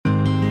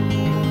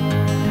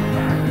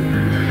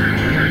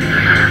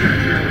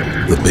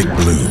Big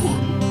Blue,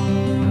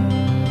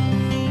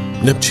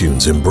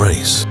 Neptune's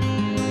embrace,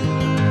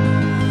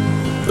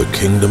 the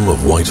kingdom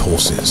of white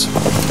horses,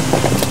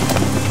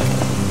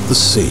 the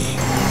sea,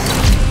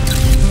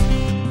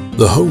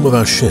 the home of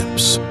our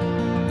ships,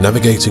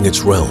 navigating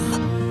its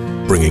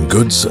realm, bringing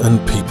goods and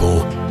people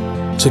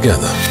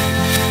together.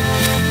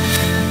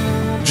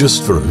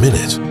 Just for a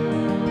minute,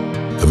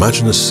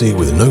 imagine a sea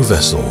with no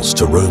vessels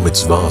to roam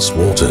its vast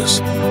waters.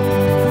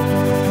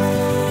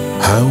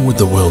 How would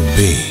the world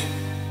be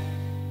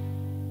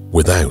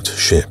without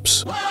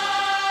ships?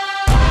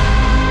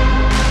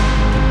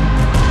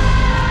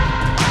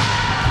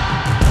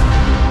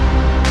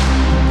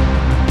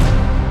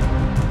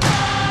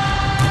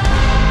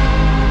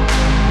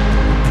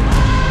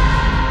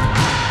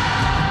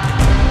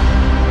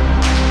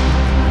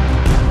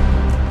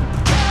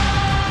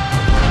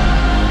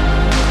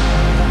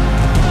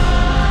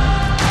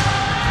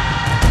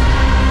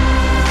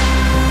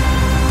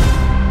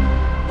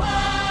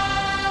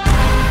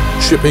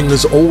 Shipping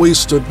has always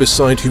stood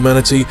beside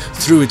humanity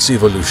through its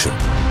evolution.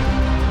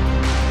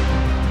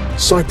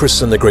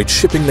 Cyprus and the great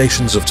shipping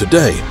nations of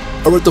today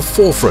are at the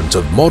forefront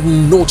of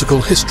modern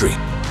nautical history,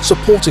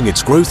 supporting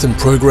its growth and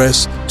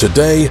progress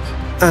today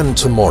and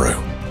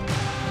tomorrow,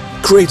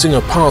 creating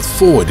a path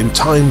forward in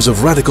times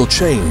of radical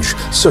change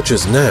such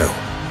as now,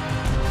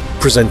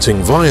 presenting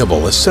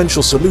viable,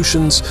 essential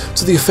solutions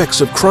to the effects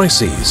of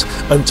crises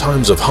and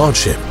times of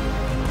hardship,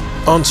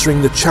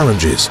 answering the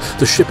challenges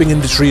the shipping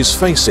industry is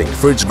facing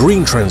for its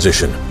green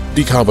transition,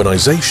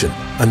 decarbonisation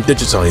and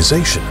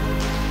digitisation,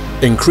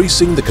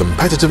 increasing the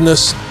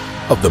competitiveness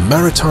of the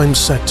maritime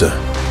sector,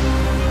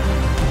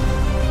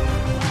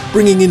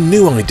 bringing in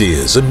new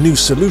ideas and new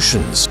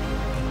solutions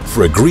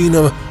for a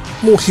greener,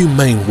 more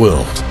humane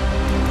world,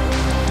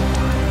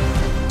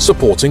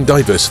 supporting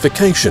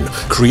diversification,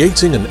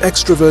 creating an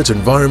extrovert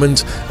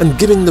environment and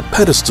giving the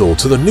pedestal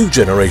to the new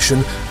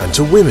generation and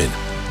to women,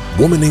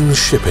 womaning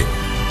shipping.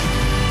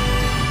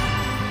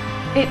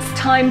 It's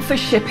time for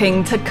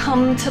shipping to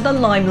come to the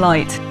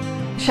limelight,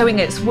 showing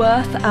its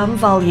worth and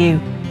value,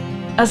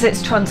 as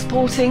it's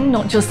transporting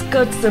not just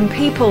goods and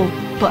people,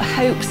 but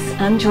hopes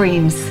and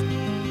dreams,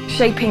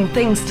 shaping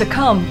things to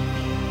come,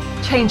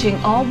 changing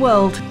our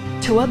world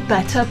to a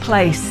better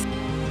place.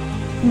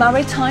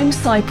 Maritime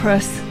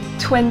Cyprus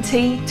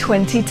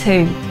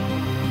 2022.